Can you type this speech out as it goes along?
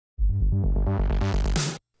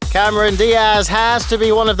Cameron Diaz has to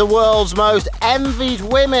be one of the world's most envied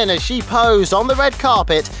women as she posed on the red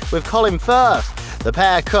carpet with Colin Firth. The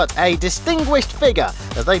pair cut a distinguished figure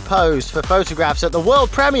as they posed for photographs at the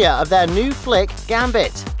world premiere of their new flick,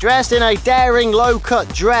 Gambit. Dressed in a daring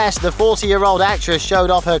low-cut dress, the 40-year-old actress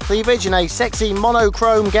showed off her cleavage in a sexy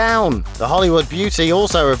monochrome gown. The Hollywood beauty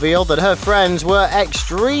also revealed that her friends were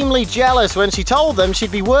extremely jealous when she told them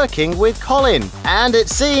she'd be working with Colin. And it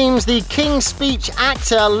seems the King's Speech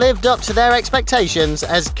actor lived up to their expectations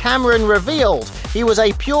as Cameron revealed he was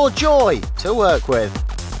a pure joy to work with.